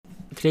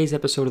Today's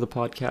episode of the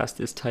podcast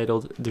is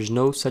titled There's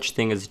No Such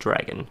Thing as a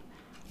Dragon,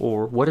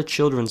 or What a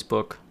Children's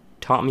Book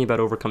Taught Me About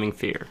Overcoming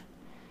Fear.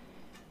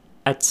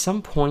 At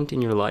some point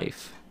in your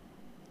life,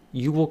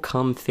 you will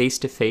come face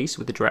to face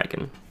with a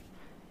dragon.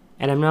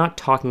 And I'm not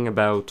talking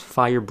about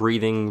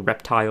fire-breathing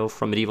reptile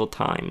from medieval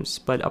times,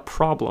 but a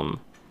problem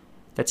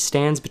that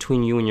stands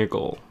between you and your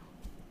goal.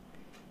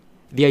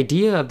 The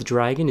idea of the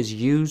dragon is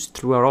used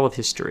throughout all of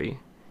history.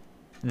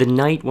 The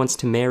knight wants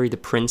to marry the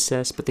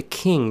princess, but the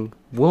king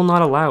will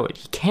not allow it.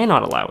 He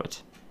cannot allow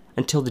it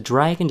until the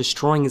dragon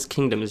destroying his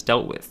kingdom is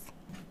dealt with.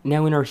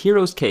 Now, in our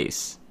hero's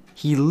case,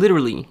 he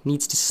literally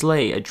needs to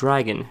slay a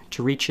dragon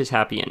to reach his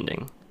happy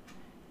ending.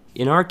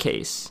 In our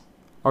case,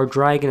 our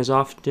dragon is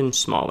often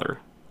smaller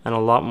and a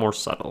lot more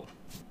subtle.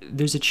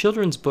 There's a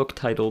children's book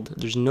titled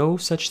There's No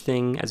Such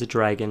Thing as a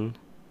Dragon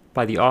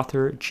by the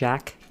author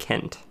Jack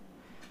Kent.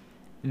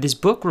 This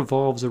book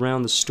revolves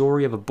around the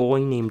story of a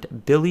boy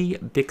named Billy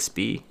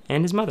Bixby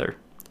and his mother.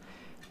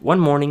 One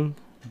morning,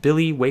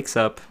 Billy wakes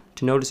up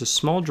to notice a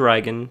small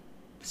dragon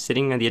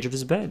sitting on the edge of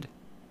his bed.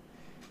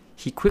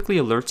 He quickly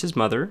alerts his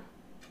mother,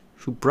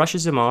 who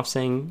brushes him off,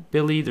 saying,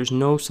 "Billy, there's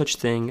no such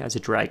thing as a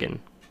dragon."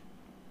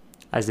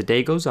 As the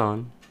day goes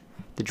on,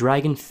 the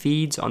dragon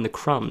feeds on the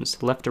crumbs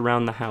left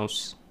around the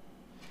house.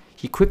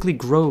 He quickly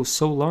grows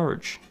so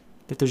large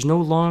that there's no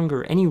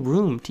longer any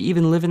room to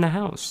even live in the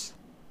house.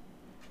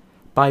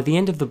 By the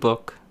end of the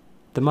book,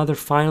 the mother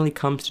finally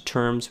comes to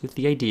terms with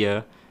the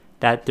idea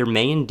that there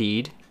may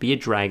indeed be a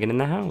dragon in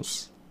the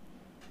house.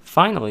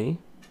 Finally,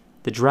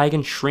 the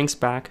dragon shrinks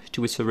back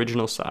to its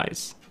original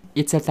size.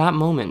 It's at that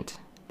moment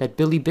that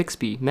Billy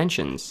Bixby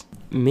mentions,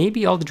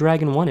 maybe all the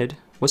dragon wanted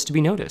was to be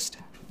noticed.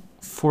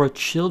 For a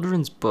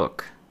children's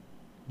book,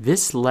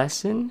 this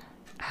lesson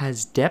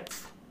has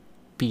depth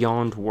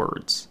beyond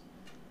words.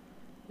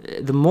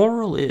 The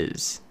moral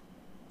is,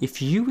 if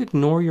you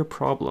ignore your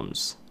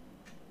problems,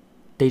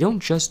 they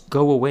don't just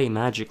go away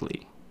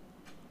magically.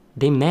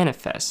 They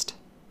manifest.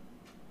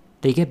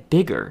 They get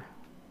bigger.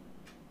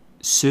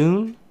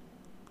 Soon,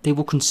 they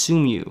will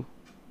consume you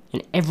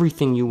and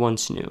everything you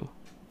once knew.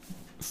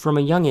 From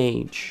a young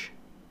age,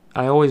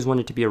 I always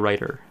wanted to be a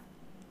writer.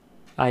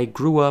 I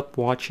grew up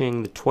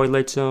watching The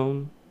Twilight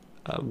Zone.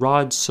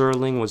 Rod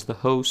Serling was the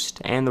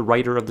host and the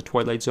writer of The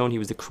Twilight Zone. He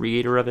was the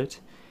creator of it.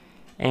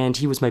 And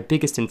he was my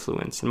biggest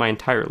influence in my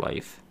entire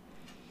life.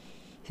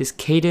 His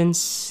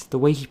cadence, the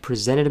way he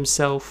presented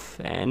himself,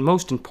 and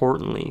most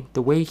importantly,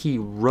 the way he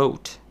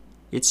wrote,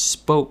 it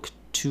spoke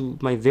to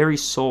my very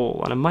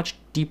soul on a much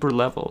deeper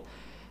level.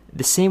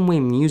 The same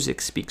way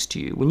music speaks to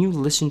you. When you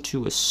listen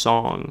to a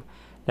song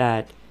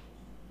that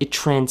it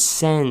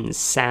transcends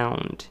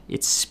sound,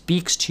 it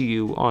speaks to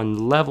you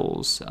on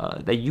levels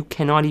that you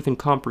cannot even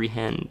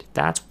comprehend.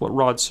 That's what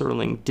Rod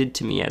Serling did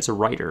to me as a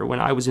writer, when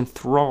I was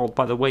enthralled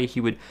by the way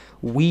he would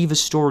weave a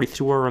story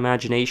through our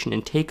imagination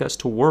and take us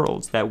to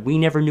worlds that we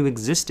never knew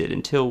existed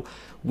until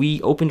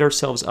we opened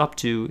ourselves up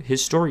to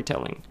his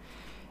storytelling.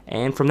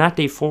 And from that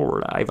day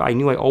forward, I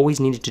knew I always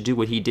needed to do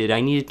what he did.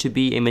 I needed to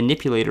be a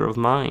manipulator of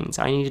minds.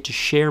 I needed to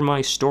share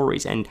my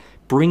stories and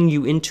bring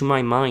you into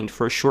my mind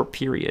for a short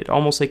period,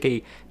 almost like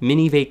a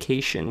mini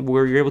vacation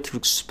where you're able to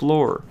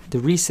explore the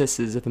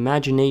recesses of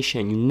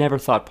imagination you never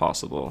thought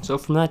possible. So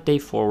from that day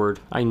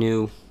forward, I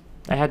knew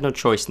I had no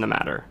choice in the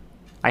matter.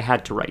 I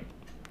had to write.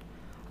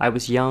 I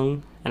was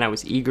young and I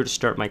was eager to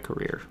start my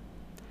career.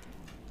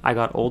 I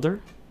got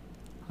older.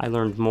 I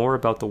learned more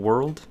about the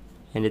world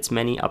and its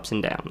many ups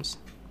and downs.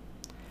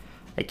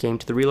 I came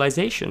to the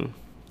realization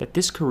that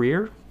this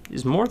career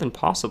is more than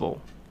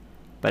possible,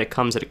 but it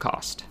comes at a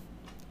cost.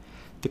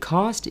 The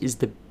cost is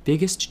the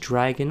biggest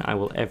dragon I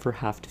will ever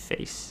have to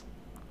face.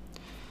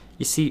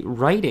 You see,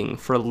 writing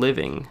for a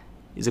living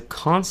is a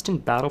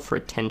constant battle for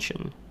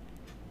attention.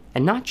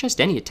 And not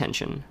just any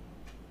attention,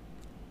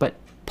 but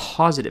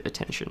positive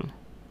attention.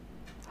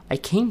 I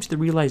came to the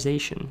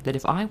realization that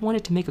if I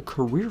wanted to make a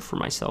career for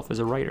myself as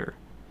a writer,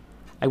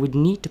 I would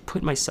need to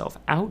put myself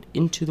out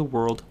into the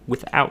world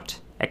without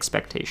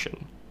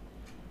expectation.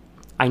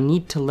 I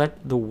need to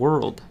let the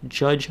world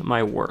judge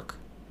my work,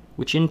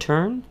 which in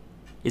turn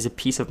is a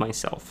piece of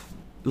myself.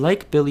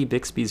 Like Billy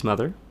Bixby's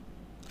mother,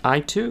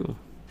 I too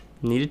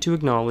needed to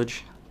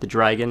acknowledge the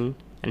dragon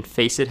and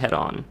face it head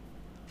on,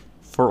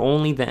 for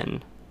only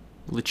then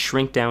will it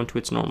shrink down to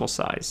its normal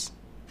size.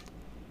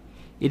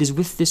 It is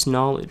with this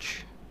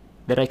knowledge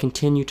that I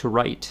continue to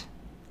write,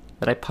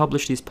 that I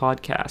publish these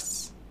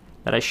podcasts,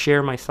 that I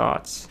share my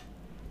thoughts,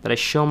 that I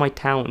show my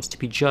talents to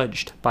be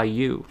judged by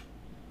you,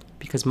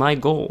 because my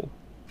goal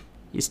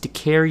is to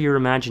carry your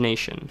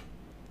imagination,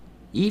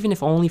 even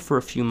if only for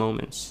a few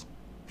moments,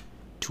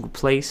 to a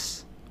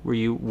place where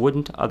you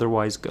wouldn't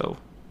otherwise go.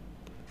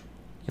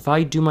 If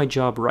I do my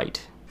job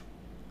right,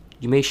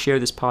 you may share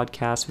this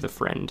podcast with a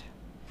friend.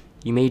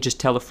 You may just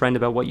tell a friend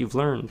about what you've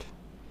learned.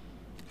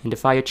 And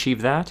if I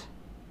achieve that,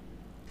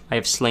 I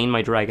have slain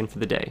my dragon for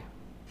the day.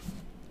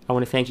 I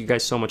want to thank you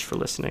guys so much for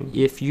listening.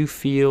 If you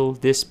feel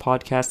this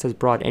podcast has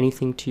brought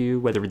anything to you,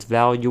 whether it's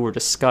value or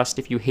disgust,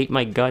 if you hate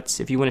my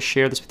guts, if you want to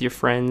share this with your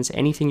friends,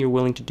 anything you're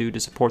willing to do to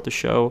support the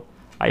show,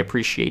 I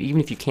appreciate.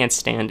 Even if you can't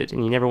stand it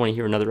and you never want to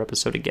hear another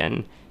episode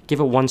again, give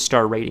a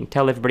 1-star rating.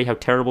 Tell everybody how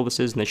terrible this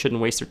is and they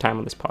shouldn't waste their time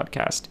on this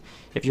podcast.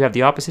 If you have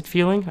the opposite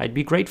feeling, I'd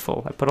be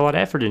grateful. I put a lot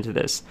of effort into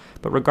this.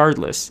 But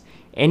regardless,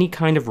 any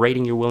kind of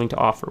rating you're willing to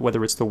offer,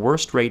 whether it's the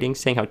worst rating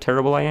saying how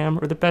terrible I am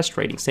or the best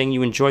rating saying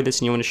you enjoy this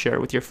and you want to share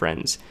it with your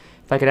friends.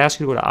 If I could ask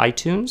you to go to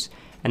iTunes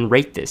and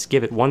rate this,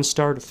 give it 1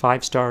 star to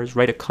 5 stars,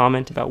 write a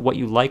comment about what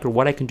you like or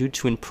what I can do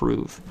to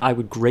improve. I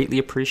would greatly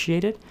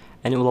appreciate it,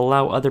 and it will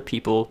allow other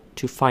people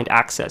to find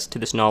access to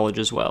this knowledge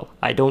as well.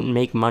 I don't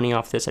make money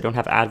off this. I don't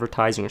have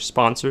advertising or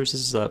sponsors. This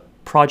is a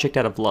project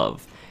out of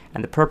love.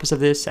 And the purpose of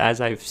this,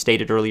 as I've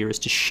stated earlier, is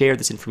to share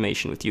this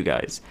information with you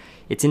guys.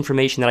 It's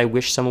information that I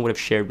wish someone would have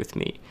shared with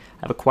me.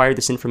 I've acquired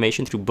this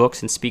information through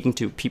books and speaking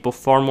to people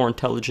far more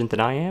intelligent than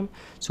I am.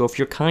 So if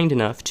you're kind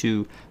enough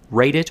to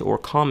rate it or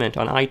comment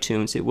on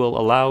iTunes, it will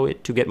allow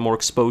it to get more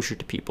exposure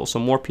to people, so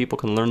more people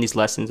can learn these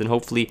lessons and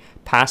hopefully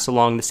pass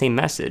along the same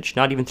message,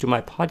 not even through my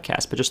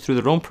podcast, but just through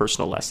their own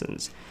personal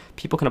lessons.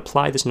 People can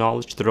apply this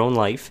knowledge to their own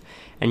life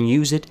and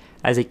use it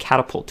as a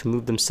catapult to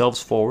move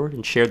themselves forward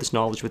and share this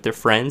knowledge with their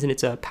friends, and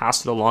it's a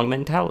pass it along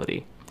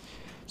mentality.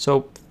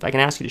 So if I can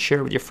ask you to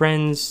share it with your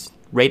friends,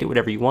 rate it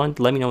whatever you want,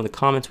 let me know in the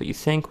comments what you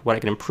think, what I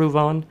can improve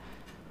on.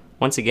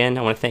 Once again,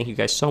 I want to thank you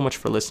guys so much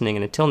for listening,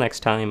 and until next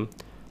time,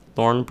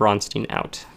 Lorne Bronstein out.